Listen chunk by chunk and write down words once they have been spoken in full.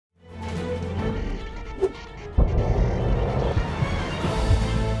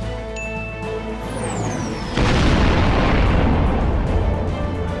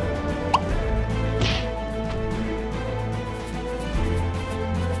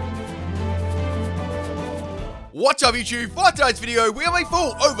What's up YouTube? For today's video, we have a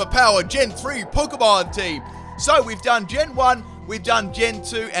full overpowered Gen 3 Pokemon team. So we've done Gen 1, we've done Gen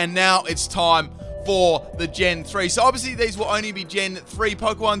 2, and now it's time for the Gen 3. So obviously these will only be Gen 3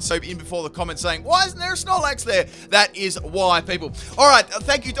 Pokemon, so in before the comments saying, why isn't there a Snorlax there? That is why, people. Alright,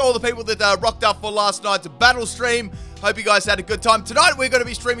 thank you to all the people that rocked up for last night's battle stream. Hope you guys had a good time. Tonight we're going to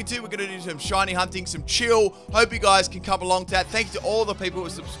be streaming too. We're going to do some shiny hunting, some chill. Hope you guys can come along to that. Thank you to all the people who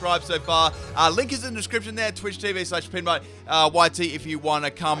have subscribed so far. Link is in the description there, twitch.tv/Pimpnite YT if you want to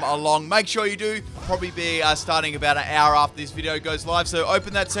come along. Make sure you do. Probably be starting about an hour after this video goes live. So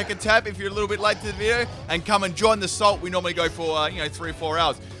open that second tab if you're a little bit late to the video and come and join the Salt. We normally go for 3 or 4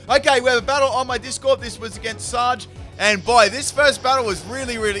 hours. Okay, we have a battle on my Discord. This was against Sarge. And boy, this first battle was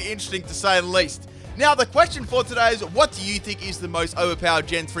really, really interesting to say the least. Now, the question for today is, what do you think is the most overpowered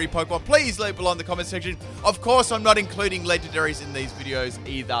Gen 3 Pokemon? Please leave below in the comment section. Of course, I'm not including legendaries in these videos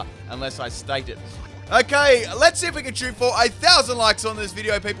either, unless I state it. Okay, let's see if we can shoot for 1,000 likes on this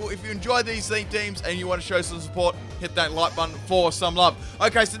video, people. If you enjoy these teams and you want to show some support, hit that like button for some love.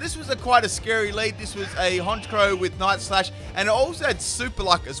 Okay, so this was quite a scary lead. This was a Honchkrow with Night Slash, and it also had Super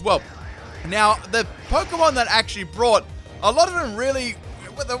Luck as well. Now, the Pokemon that actually brought, a lot of them really...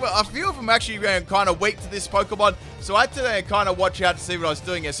 a few of them actually kind of weak to this Pokemon, so I had to kind of watch out to see what I was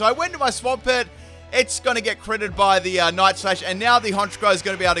doing here. So I went to my Swampert. It's going to get critted by the Night Slash, and now the Honchkrow is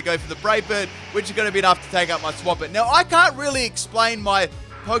going to be able to go for the Brave Bird, which is going to be enough to take out my Swampert. Now, I can't really explain my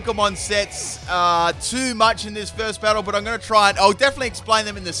Pokemon sets too much in this first battle, but I'm going to try and I'll definitely explain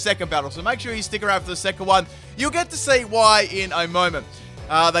them in the second battle, so make sure you stick around for the second one. You'll get to see why in a moment.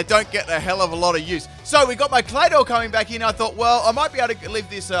 They don't get a hell of a lot of use. So we got my Claydol coming back in. I thought, well, I might be able to live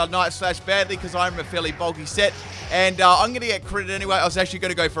this Night Slash badly because I'm a fairly bulky set. And I'm going to get critted anyway. I was actually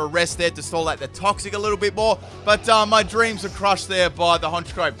going to go for a rest there to stall out the Toxic a little bit more. But my dreams are crushed there by the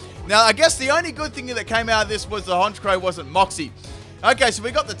Honchkrow. Now, I guess the only good thing that came out of this was the Honchkrow wasn't Moxie. Okay, so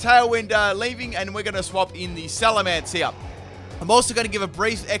we got the Tailwind leaving, and we're going to swap in the Salamence here. I'm also going to give a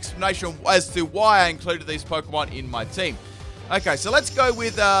brief explanation as to why I included these Pokemon in my team. Okay, so let's go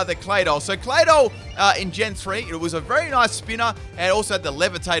with the Claydol. So Claydol in Gen 3, it was a very nice spinner and also had the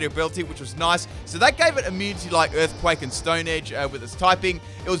Levitator ability, which was nice. So that gave it immunity like Earthquake and Stone Edge with its typing.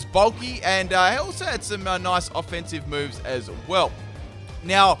 It was bulky and it also had some nice offensive moves as well.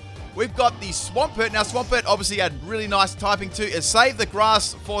 Now, we've got the Swampert. Now, Swampert obviously had really nice typing too. It saved the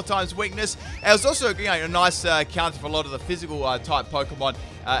grass 4 times weakness. And it was also a nice counter for a lot of the physical type Pokemon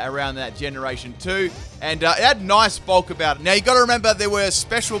around that generation too. And it had nice bulk about it. Now, you got to remember there were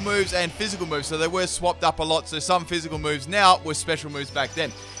special moves and physical moves, so they were swapped up a lot. So some physical moves now were special moves back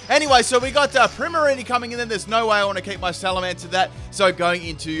then. Anyway, so we got Primarine coming in, and there's no way I want to keep my Salamence to that. So going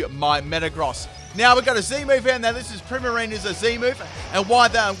into my Metagross. Now we've got a Z move here. Now this is Primarine is a Z move, and why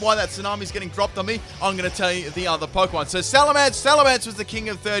that Tsunami is getting dropped on me, I'm going to tell you the other Pokemon. So Salamence was the king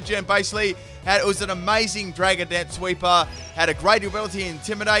of 3rd gen. Basically, it was an amazing Dragon Dance sweeper. Had a great ability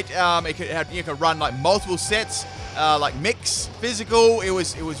Intimidate. You could run like multiple sets, like mix, physical. It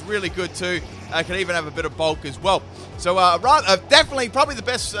was really good too. Could even have a bit of bulk as well. So definitely probably the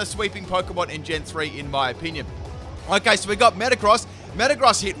best sweeping Pokemon in Gen 3 in my opinion. Okay, so we got Metagross.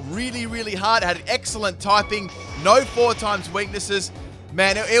 Metagross hit really, really hard. Had excellent typing. No 4 times weaknesses.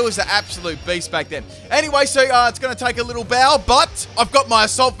 Man, it was an absolute beast back then. Anyway, so it's going to take a little bow, but I've got my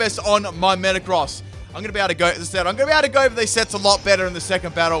Assault Vest on my Metagross. I'm going to be able to go, as I said, I'm going to be able to go over these sets a lot better in the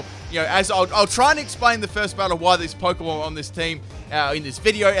second battle. As I'll try and explain the first battle why these Pokemon are on this team in this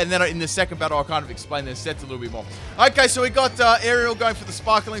video, and then in the second battle I'll kind of explain their sets a little bit more. Okay, so we got Ariel going for the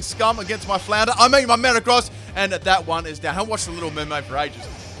Sparkling Scum against my Flounder. I mean my Metagross, and that one is down. I haven't watched The Little Mermaid for ages.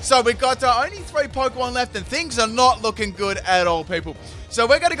 So we've got only 3 Pokemon left, and things are not looking good at all, people. So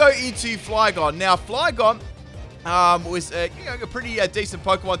we're going to go into Flygon. Now, Flygon was a pretty decent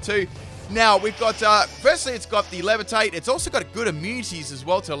Pokemon too. Now, we've got, firstly, it's got the Levitate. It's also got good immunities as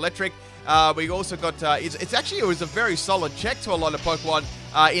well to Electric. We also got, it was a very solid check to a lot of Pokemon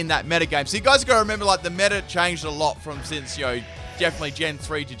in that meta game. So you guys got to remember, like, the meta changed a lot since, definitely Gen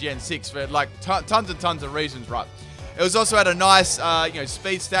 3 to Gen 6 for, like, tons and tons of reasons, right? It was also had a nice,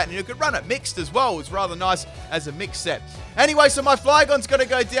 speed stat, and you could run it mixed as well. It was rather nice as a mixed set. Anyway, so my Flygon's going to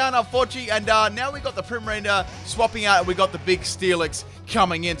go down, unfortunately, and now we got the Primarine swapping out, and we got the big Steelix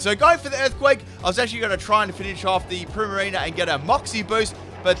coming in. So going for the Earthquake, I was actually going to try and finish off the Primarine and get a Moxie boost,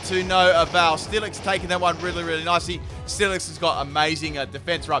 but to no avail. Steelix taking that one really, really nicely. Steelix has got amazing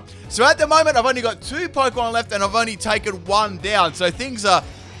defense run. So at the moment, I've only got 2 Pokemon left, and I've only taken 1 down. So things aren't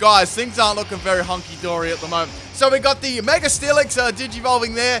looking very hunky-dory at the moment. So we got the Mega Steelix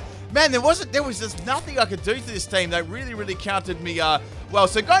Digivolving there. Man, there was just nothing I could do to this team. They really, really countered me well.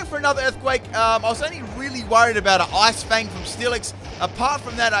 So going for another Earthquake, I was only really really worried about an Ice Fang from Steelix. Apart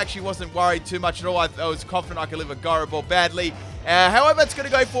from that, I actually wasn't worried too much at all. I was confident I could live a Gyro Ball badly. However, it's going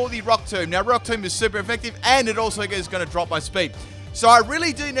to go for the Rock Tomb. Now, Rock Tomb is super effective, and it also is going to drop my speed. So I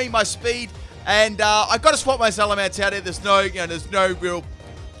really do need my speed, and I've got to swap my Salamence out here. There's no real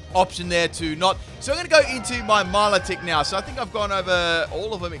option there to not. So I'm going to go into my Milotic now. So I think I've gone over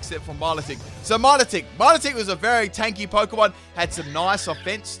all of them except for Milotic. So Milotic. Milotic was a very tanky Pokemon. Had some nice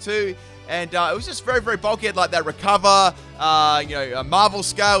offense too. And it was just very, very bulky. It had like that Recover, a Marvel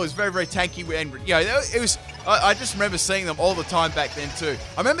Scale. It was very, very tanky. And, it was... I just remember seeing them all the time back then too.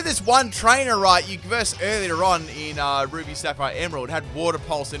 I remember this one trainer, right, you versed earlier on in Ruby, Sapphire, Emerald. It had Water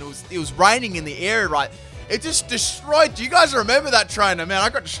Pulse and it was raining in the area, right? It just destroyed. Do you guys remember that trainer? Man, I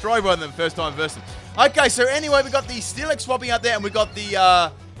got destroyed by them the first time I versed them. Okay, so anyway, we got the Steelix swapping out there, and we got the,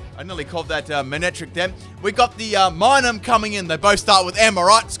 I nearly called that Manectric then. We got the Minum coming in. They both start with M,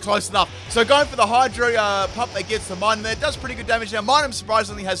 alright? It's close enough. So going for the Hydro Pump that gets the Minum there. It does pretty good damage. Now, Minum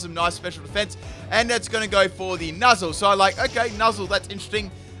surprisingly has some nice special defense, and that's going to go for the Nuzzle. So okay, Nuzzle, that's interesting.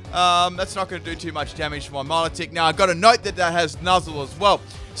 That's not going to do too much damage to my Milotic. Now, I've got to note that has Nuzzle as well.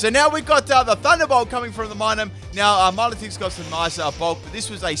 So now we've got the Thunderbolt coming from the Minum. Now, Milotic's got some nice bulk, but this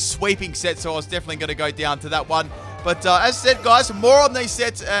was a sweeping set, so I was definitely going to go down to that one. But as I said, guys, more on these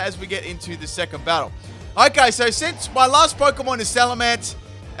sets as we get into the second battle. Okay, so since my last Pokemon is Salamence,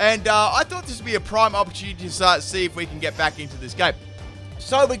 and I thought this would be a prime opportunity to see if we can get back into this game.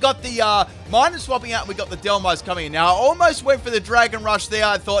 So we got the Minum swapping out, and we got the Delmos coming in. Now, I almost went for the Dragon Rush there.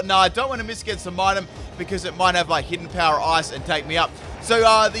 I thought, no, I don't want to miss against the Minum because it might have, like, Hidden Power Ice and take me up. So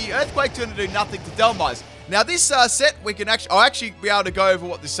the Earthquake's going to do nothing to Delmos. Now, this set, I'll actually be able to go over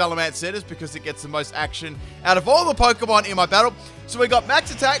what the Salamence set is because it gets the most action out of all the Pokemon in my battle. So we got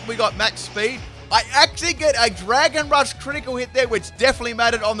Max Attack, we got Max Speed. I actually get a Dragon Rush critical hit there, which definitely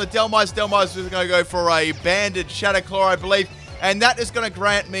mattered on the Delmos. Delmos was going to go for a Banded Shadow Claw, I believe. And that is going to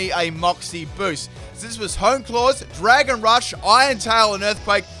grant me a Moxie boost. So this was Hone Claws, Dragon Rush, Iron Tail, and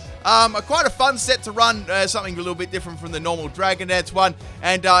Earthquake. Quite a fun set to run, something a little bit different from the normal Dragon Dance one.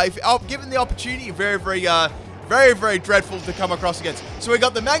 And if given the opportunity, very, very dreadful to come across against. So we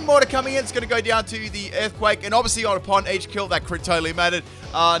got the Magmortar coming in. It's going to go down to the Earthquake. And obviously upon each kill, that crit totally mattered.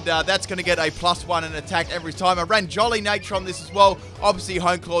 And that's going to get a +1 in attack every time. I ran Jolly Nature on this as well. Obviously,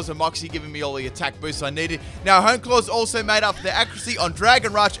 Hone Claws and Moxie giving me all the attack boosts I needed. Now, Hone Claws also made up for the accuracy on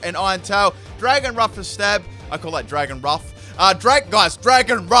Dragon Rush and Iron Tail. Dragon Ruff for Stab. I call that Dragon Ruff. Guys,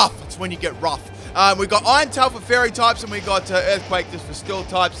 Dragon Ruff. It's when you get rough. We got Iron Tail for Fairy types, and we got Earthquake just for Steel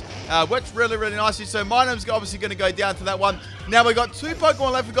types. Works really, really nicely. So Minum's obviously going to go down to that one. Now we got 2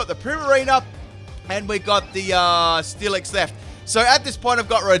 Pokemon left. We got the Primarina, and we got the Steelix left. So at this point, I've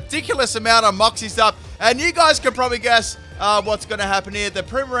got a ridiculous amount of Moxies up, and you guys can probably guess what's going to happen here. The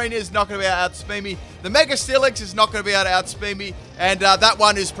Primarina is not going to be able to outspeed me. The Mega Steelix is not going to be able to outspeed me, and that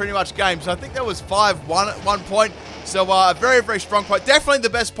one is pretty much game. So I think that was 5-1 at one point. So a very, very strong point. Definitely the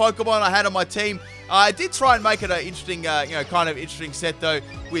best Pokemon I had on my team. I did try and make it an interesting, kind of interesting set though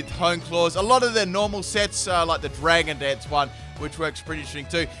with Hone Claws. A lot of the normal sets, like the Dragon Dance one, which works pretty interesting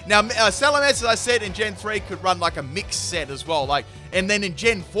too. Now, Salamence, as I said, in Gen 3 could run like a mixed set as well. And then in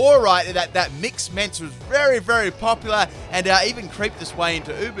Gen 4, right, that mixed Mence was very, very popular and even creeped its way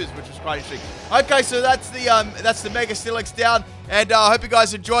into Ubers, which was quite interesting. Okay, so that's the Mega Steelix down. And I hope you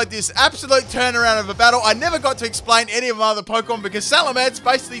guys enjoyed this absolute turnaround of a battle. I never got to explain any of my other Pokemon because Salamence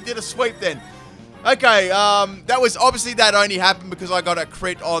basically did a sweep then. Okay, that only happened because I got a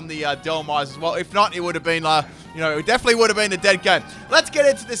crit on the Delmos as well. If not, it would have been, it definitely would have been a dead game. Let's get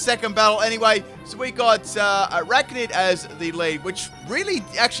into the second battle anyway. So we got Arachnid as the lead, which really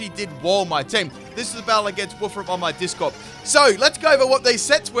actually did wall my team. This is a battle against Wolfram on my Discord. So let's go over what these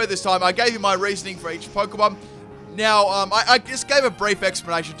sets were this time. I gave you my reasoning for each Pokemon. Now, I just gave a brief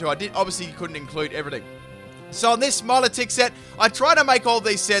explanation too. Obviously couldn't include everything. So on this Milotic set, I try to make all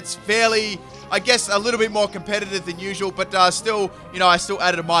these sets fairly, I guess, a little bit more competitive than usual, but still, I still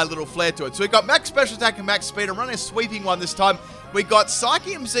added my little flair to it. So we got Max Special Attack and Max Speed. I'm running a sweeping one this time. We got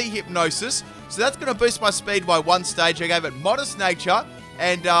Psychium Z Hypnosis, so that's going to boost my speed by 1 stage. I gave it Modest Nature,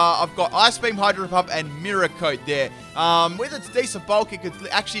 and I've got Ice Beam, Hydro Pump, and Mirror Coat there. With its decent bulk, it could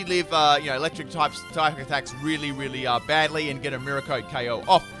actually live, electric type attacks really, really badly and get a Mirror Coat KO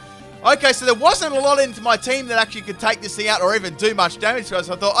off. Okay, so there wasn't a lot into my team that actually could take this thing out or even do much damage to us.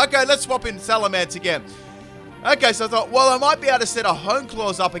 So I thought, okay, let's swap in Salamence again. Okay, so I thought, well, I might be able to set a Hone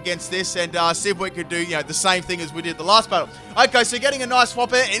Claws up against this and see if we could do, the same thing as we did the last battle. Okay, so getting a nice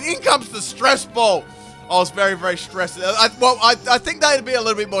swap in, and in comes the Stress Ball. I was very, very stressed. I think they'd be a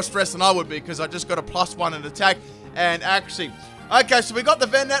little bit more stressed than I would be because I just got a +1 in attack and accuracy. Okay, so we got the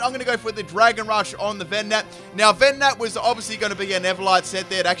Venonat. I'm going to go for the Dragon Rush on the Venonat. Now, Venonat was obviously going to be an Everlight set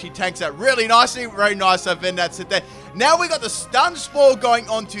there. It actually tanks out really nicely. Very nice Venonat set there. Now we got the Stun Spore going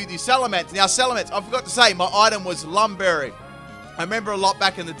onto the Salamence. Now, Salamence, I forgot to say, my item was Lumberry. I remember a lot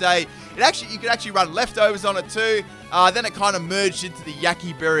back in the day. You could actually run leftovers on it too. Then it kind of merged into the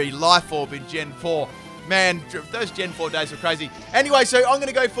Yaki Berry Life Orb in Gen 4. Man, those Gen 4 days were crazy. Anyway, so I'm going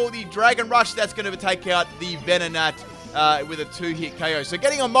to go for the Dragon Rush. That's going to take out the Venonat with a 2-hit KO. So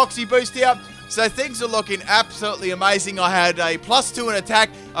getting a Moxie boost here. So things are looking absolutely amazing. I had a +2 in attack,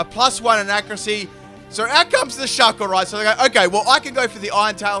 a +1 in accuracy. So out comes the Shuckle, right? So they go, okay, well, I can go for the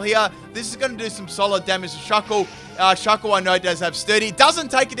Iron Tail here. This is going to do some solid damage to Shuckle. Shuckle, I know, does have Sturdy. It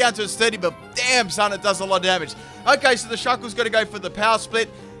doesn't take it down to a Sturdy, but damn, son, it does a lot of damage. Okay, so the Shuckle's going to go for the Power Split.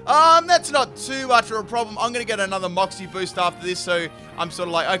 That's not too much of a problem. I'm going to get another Moxie boost after this, so I'm sort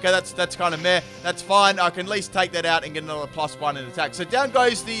of like, okay, that's kind of meh. That's fine. I can at least take that out and get another +1 in attack. So down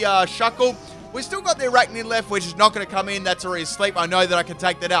goes the Shuckle. We've still got the Arachnid left, which is not going to come in. That's already asleep. I know that I can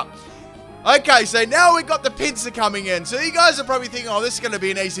take that out. Okay, so now we've got the Pinsir coming in. So you guys are probably thinking, oh, this is going to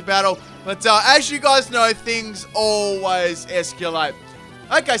be an easy battle. But as you guys know, things always escalate.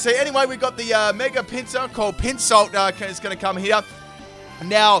 Okay, so anyway, we've got the Mega Pinsir called Pinsalt. It's going to come here.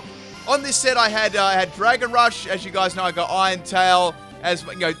 Now, on this set, I had Dragon Rush. As you guys know, I got Iron Tail. As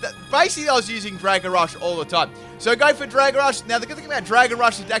you know, basically, I was using Dragon Rush all the time. So go for Dragon Rush. Now, the good thing about Dragon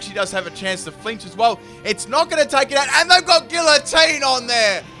Rush is it actually does have a chance to flinch as well. It's not going to take it out. And they've got Guillotine on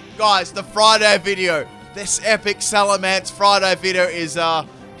there. Guys, the Friday video. This epic Salamence Friday video is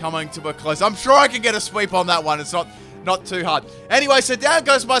coming to a close. I'm sure I can get a sweep on that one. It's not too hard. Anyway, so down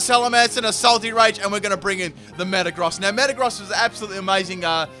goes my Salamence and a Salty Rage, and we're going to bring in the Metagross. Now, Metagross was absolutely amazing,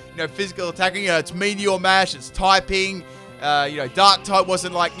 physical attacking. It's Meteor Mash, it's typing. Dark type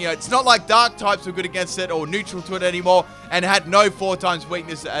wasn't like, it's not like Dark types were good against it or neutral to it anymore, and it had no 4x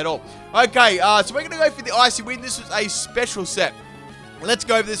weakness at all. Okay, so we're going to go for the Icy Wind. This was a special set. Let's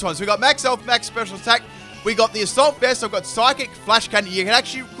go over this one. So we got Max Health, Max Special Attack. We got the Assault Vest. I've got Psychic, Flash Cannon.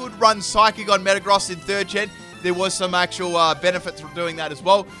 You could run Psychic on Metagross in 3rd gen. There was some actual benefits from doing that as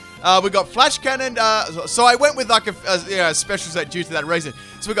well. We got Flash Cannon. So I went with like a special set due to that reason.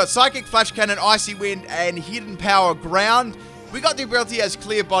 So we got Psychic, Flash Cannon, Icy Wind, and Hidden Power Ground. We got the ability as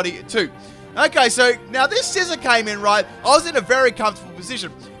Clear Body too. Okay, so now this Scissor came in, right? I was in a very comfortable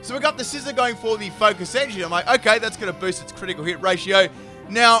position. So we got the Scissor going for the Focus Energy. I'm like, okay, that's going to boost its critical hit ratio.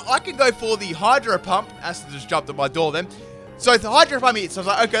 Now, I can go for the Hydro Pump. Asta just jumped at my door then. So the Hydro Pump hits. So I was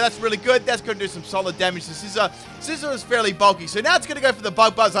like, okay, that's really good. That's going to do some solid damage to Scissor. Scissor is fairly bulky. So now it's going to go for the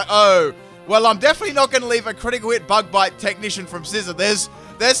Bug Bite. It's like, oh, well, I'm definitely not going to leave a critical hit Bug Bite Technician from Scissor.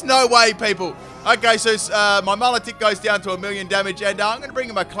 There's no way, people. Okay, so my Molotov goes down to 1,000,000 damage, and I'm going to bring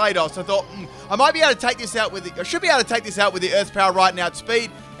in my Claydos. So I thought, I might be able to take this out with I should be able to take this out with the Earth Power right now at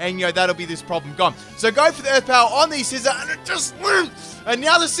speed, and that'll be this problem gone. So go for the Earth Power on the Scissor, and it just and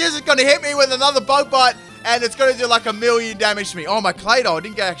now the Scissor's going to hit me with another Bug Bite, and it's going to do like 1,000,000 damage to me. Oh, my Claydo, I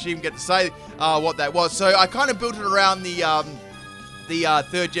didn't actually even get to say what that was. So I kind of built it around the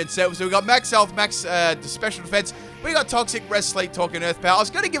 3rd gen set. So we got Max Health, Max Special Defense. We got Toxic, Rest, Sleep Talk, and Earth Power. I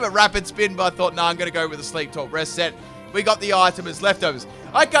was going to give it Rapid Spin, but I thought, no, I'm going to go with the Sleep Talk Rest set. We got the item as leftovers.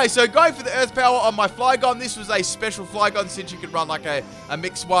 Okay, so going for the Earth Power on my Flygon. This was a special Flygon since you could run like a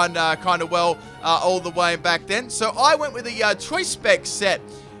mixed one kind of well all the way back then. So I went with the Choice Spec set.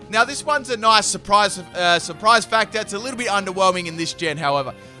 Now, this one's a nice surprise factor. It's a little bit underwhelming in this gen,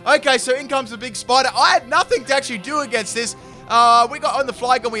 however. Okay, so in comes the big spider. I had nothing to actually do against this. We got on the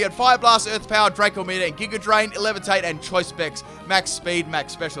Flygon, we had Fire Blast, Earth Power, Draco Meter, and Giga Drain, Levitate, and Choice Specs, Max Speed,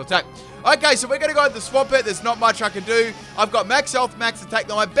 Max Special Attack. Okay, so we're going to go with the Swampert. There's not much I can do. I've got Max Health, Max Attack.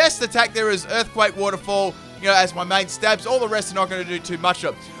 Now, my best attack there is Earthquake, Waterfall, as my main stabs. All the rest are not going to do too much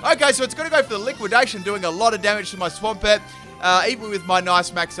of. Okay, so it's going to go for the Liquidation, doing a lot of damage to my Swampert. Even with my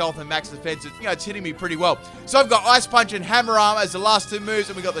nice Max Health and Max Defense, it's hitting me pretty well. So I've got Ice Punch and Hammer Arm as the last two moves,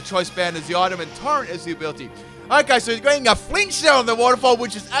 and we got the Choice Band as the item, and Torrent as the ability. Okay, so he's getting a flinch there on the Waterfall,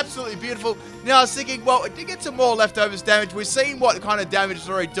 which is absolutely beautiful. Now, I was thinking, well, it did get some more leftovers damage. We're seeing what kind of damage it's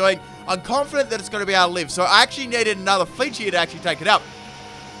already doing. I'm confident that it's going to be able to live. So I actually needed another flinch here to actually take it out.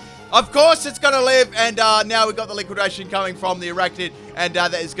 Of course, it's going to live, and now we've got the Liquidation coming from the Arachnid, and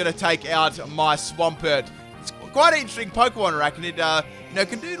that is going to take out my Swampert. It's quite an interesting Pokemon, Arachnid.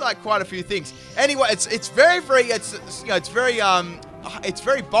 Can do like quite a few things. Anyway, it's very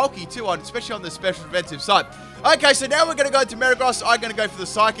bulky too, especially on the special defensive side. Okay, so now we're going to go to Metagross. I'm going to go for the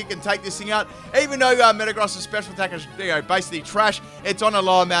Psychic and take this thing out. Even though Metagross' special attack is basically trash, it's on a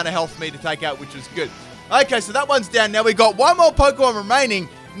low amount of health for me to take out, which is good. Okay, so that one's down. Now we've got one more Pokemon remaining.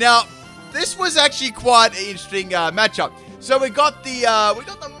 Now, this was actually quite an interesting matchup. So we got the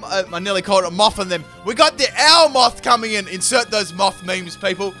I nearly called it moth on them. We got the owl moth coming in. Insert those moth memes,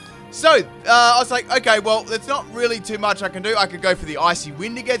 people. So, I was like, okay, well, there's not really too much I can do. I could go for the icy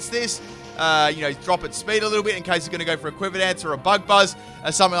wind against this. You know, drop its speed a little bit in case it's going to go for a quiver dance or a bug buzz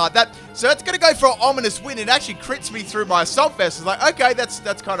or something like that. So it's going to go for an ominous wind. It actually crits me through my assault vest. It's like, okay,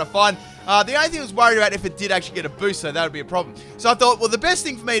 that's kind of fine. The only thing I was worried about if it did actually get a boost, so that would be a problem. So I thought, well, the best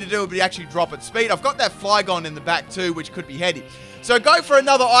thing for me to do would be actually drop its speed. I've got that Flygon in the back too, which could be handy. So go for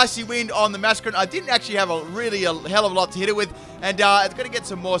another icy wind on the Masquerade. I didn't actually have a hell of a lot to hit it with, and it's going to get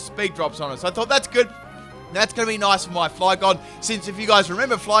some more speed drops on it. So I thought that's good. That's going to be nice for my Flygon, since if you guys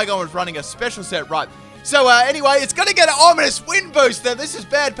remember, Flygon was running a special set, right? So anyway, it's going to get an ominous wind boost. Now this is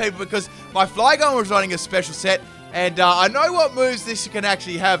bad, people, because my Flygon was running a special set, and I know what moves this can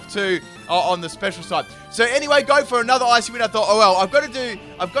actually have too on the special side. So anyway, go for another icy wind. I thought, oh well, I've got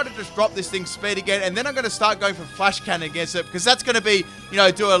to just drop this thing's speed again, and then I'm going to start going for flash cannon against it, because that's going to be, you know,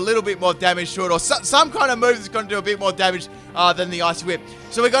 do a little bit more damage to it, or some kind of move that's going to do a bit more damage than the icy whip.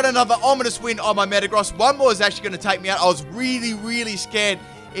 So we got another ominous wind on my Metagross. One more is actually going to take me out. I was really scared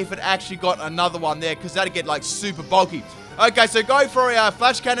if it actually got another one there, because that'd get like super bulky. Okay, so go for a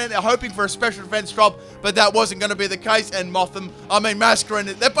flash cannon, hoping for a special defense drop, but that wasn't going to be the case, and Masquerade,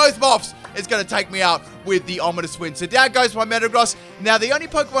 they're both moths. It's going to take me out with the ominous wind. So down goes my Metagross. Now, the only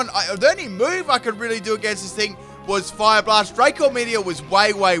the only move I could really do against this thing was Fire Blast. Draco Meteor was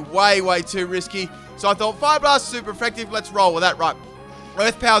way too risky. So I thought Fire Blast super effective. Let's roll with that, right?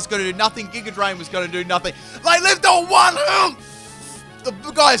 Earth Power's going to do nothing. Giga Drain was going to do nothing. They lived on one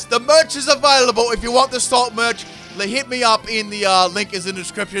health! Guys, the merch is available. If you want the Salt merch, hit me up in the link is in the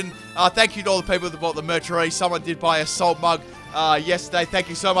description. Thank you to all the people that bought the merch already. Someone did buy a Salt mug yesterday. Thank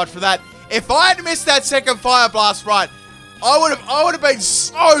you so much for that. If I had missed that second Fire Blast, right, I would have been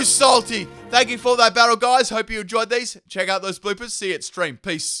so salty. Thank you for that battle, guys. Hope you enjoyed these. Check out those bloopers. See you at stream.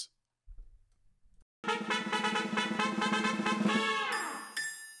 Peace.